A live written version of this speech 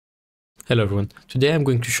Hello everyone, today I'm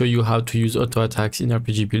going to show you how to use auto attacks in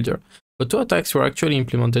RPG Builder. Auto attacks were actually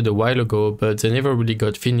implemented a while ago, but they never really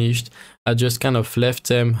got finished. I just kind of left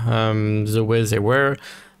them the way they were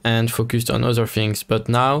and focused on other things. But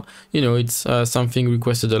now, you know, it's something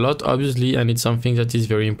requested a lot, obviously, and it's something that is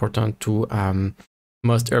very important to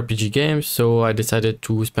most RPG games, so I decided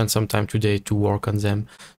to spend some time today to work on them.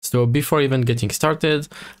 So before even getting started,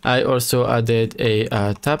 I also added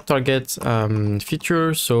a tab target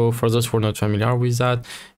feature. So for those who are not familiar with that,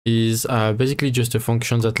 is basically just a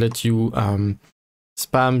function that lets you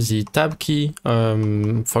spam the tab key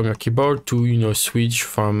from your keyboard to, you know, switch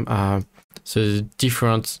from the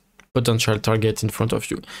different potential targets in front of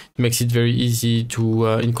you. It makes it very easy to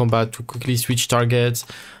in combat to quickly switch targets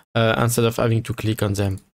instead of having to click on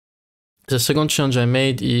them. The second change I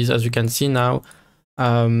made is, as you can see now,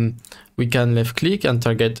 we can left click and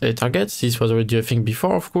target a target. This was already a thing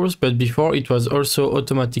before, of course, but before it was also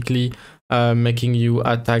automatically making you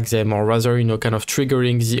attack them, or rather, you know, kind of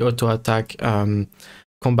triggering the auto attack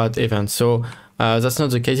combat event. So that's not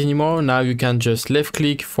the case anymore. Now you can just left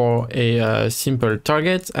click for a simple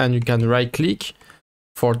target, and you can right click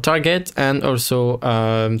for target and also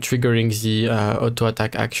triggering the auto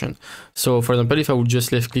attack action. So for example, if I would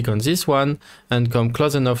just left click on this one and come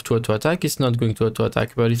close enough to auto attack, it's not going to auto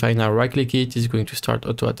attack, but if I now right click it, it's going to start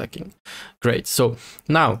auto attacking. Great. So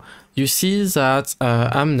now you see that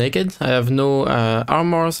I'm naked, I have no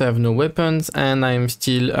armors, I have no weapons, and I'm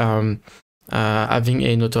still having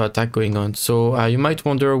an auto attack going on. So you might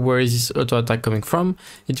wonder, where is this auto attack coming from?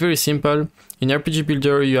 It's very simple. In RPG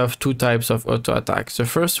Builder, you have two types of auto attacks. The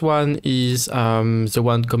first one is the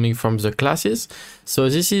one coming from the classes. So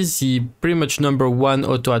this is the pretty much #1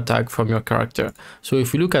 auto attack from your character. So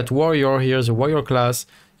if we look at Warrior, here's a Warrior class.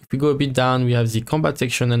 If we go a bit down, we have the combat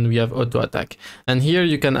section and we have auto attack. And here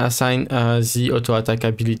you can assign the auto attack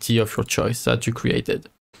ability of your choice that you created.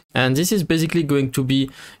 And this is basically going to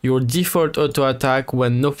be your default auto attack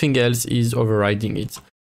when nothing else is overriding it.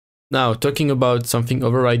 Now, talking about something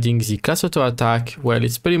overriding the class auto attack, well,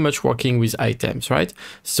 it's pretty much working with items, right?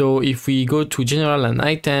 So if we go to general and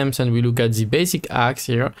items and we look at the basic axe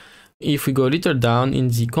here, if we go a little down in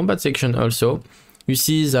the combat section also, you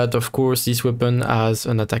see that, of course, this weapon has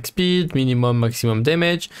an attack speed, minimum, maximum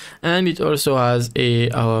damage, and it also has a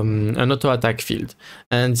an auto attack field.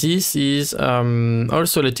 And this is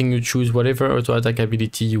also letting you choose whatever auto attack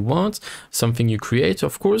ability you want, something you create,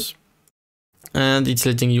 of course, and it's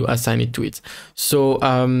letting you assign it to it. So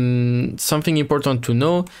something important to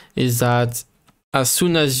know is that as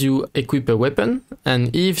soon as you equip a weapon,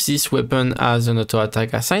 and if this weapon has an auto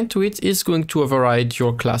attack assigned to it, it's going to override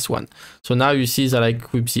your class one. So now you see that I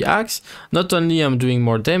equip the axe. Not only I'm doing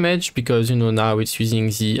more damage because, you know, now it's using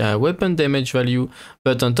the weapon damage value,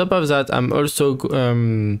 but on top of that, I'm also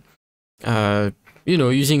you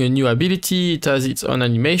know, using a new ability. It has its own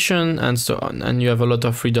animation and so on, and you have a lot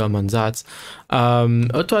of freedom on that.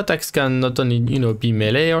 Auto attacks can not only, you know, be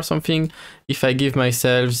melee or something. If I give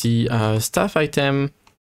myself the staff item,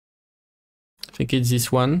 I think it's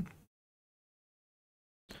this one.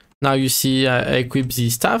 Now you see I equip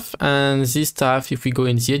the staff, and this staff, if we go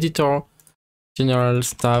in the editor, general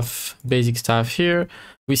staff, basic staff here,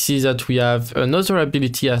 we see that we have another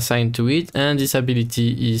ability assigned to it, and this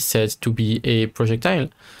ability is set to be a projectile.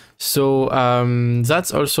 So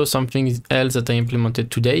that's also something else that I implemented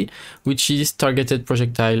today, which is targeted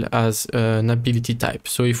projectile as an ability type.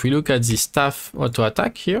 So if we look at the staff auto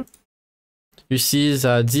attack here, you see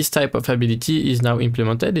that this type of ability is now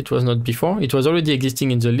implemented. It was not before. It was already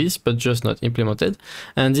existing in the list, but just not implemented.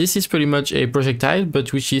 And this is pretty much a projectile,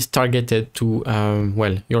 but which is targeted to,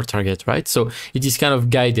 well, your target, right? So it is kind of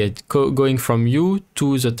guided, going from you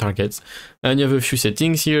to the target. And you have a few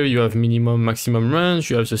settings here. You have minimum, maximum range.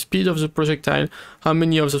 You have the speed of the projectile, how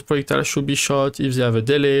many of those projectiles should be shot, if they have a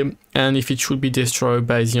delay, and if it should be destroyed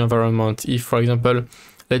by the environment. If, for example,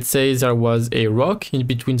 let's say there was a rock in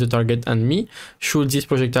between the target and me, should this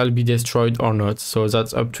projectile be destroyed or not? So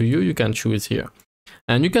that's up to you, you can choose here.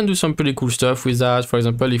 And you can do some pretty cool stuff with that. For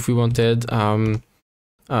example, if we wanted,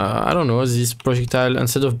 I don't know, this projectile,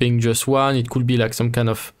 instead of being just one, it could be like some kind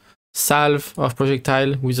of salve of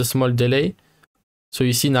projectile with a small delay. So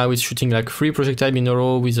you see now it's shooting like 3 projectiles in a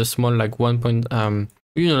row with a small like 1 point,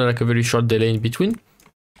 you know, like a very short delay in between.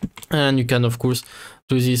 And you can, of course,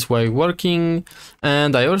 do this while working.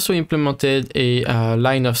 And I also implemented a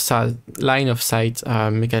line of sight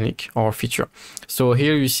mechanic or feature. So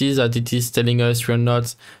here you see that it is telling us we're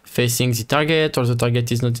not facing the target, or the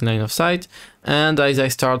target is not in line of sight. And as I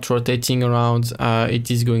start rotating around, it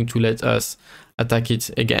is going to let us attack it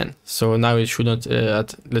again. So now it should not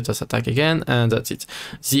let us attack again, and that's it.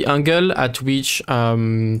 The angle at which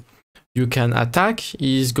you can attack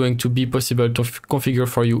is going to be possible to configure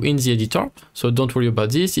for you in the editor, so don't worry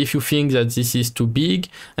about this. If you think that this is too big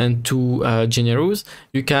and too generous,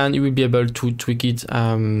 you will be able to tweak it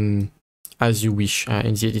as you wish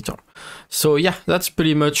in the editor. So yeah, that's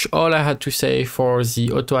pretty much all I had to say for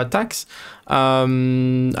the auto attacks.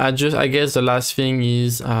 I guess the last thing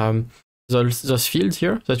is those fields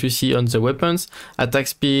here that you see on the weapons, attack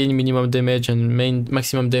speed, minimum damage, and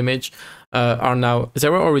maximum damage are now, they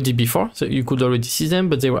were already before, so you could already see them,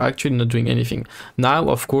 but they were actually not doing anything. Now,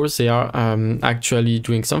 of course, they are actually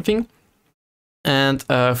doing something. And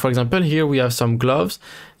for example, here we have some gloves,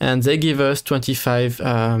 and they give us 25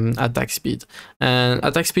 attack speed. And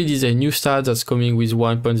attack speed is a new stat that's coming with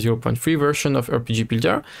 1.0.3 version of RPG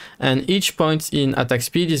Builder, and each point in attack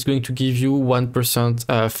speed is going to give you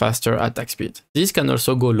 1% faster attack speed. This can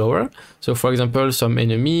also go lower. So for example, some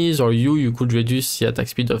enemies or you could reduce the attack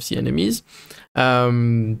speed of the enemies,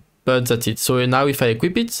 but that's it. So now if I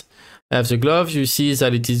equip it, I have the gloves, you see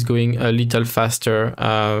that it is going a little faster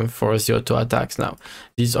for the auto attacks now.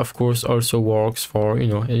 This of course also works for, you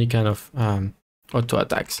know, any kind of auto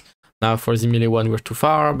attacks. Now for the melee one we're too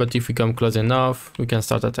far, but if we come close enough, we can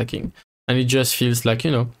start attacking. And it just feels like,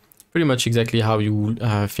 you know, pretty much exactly how you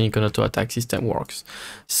think an auto attack system works.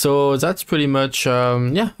 So that's pretty much,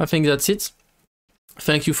 yeah, I think that's it.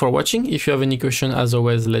 Thank you for watching. If you have any question, as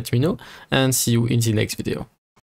always, let me know, and see you in the next video.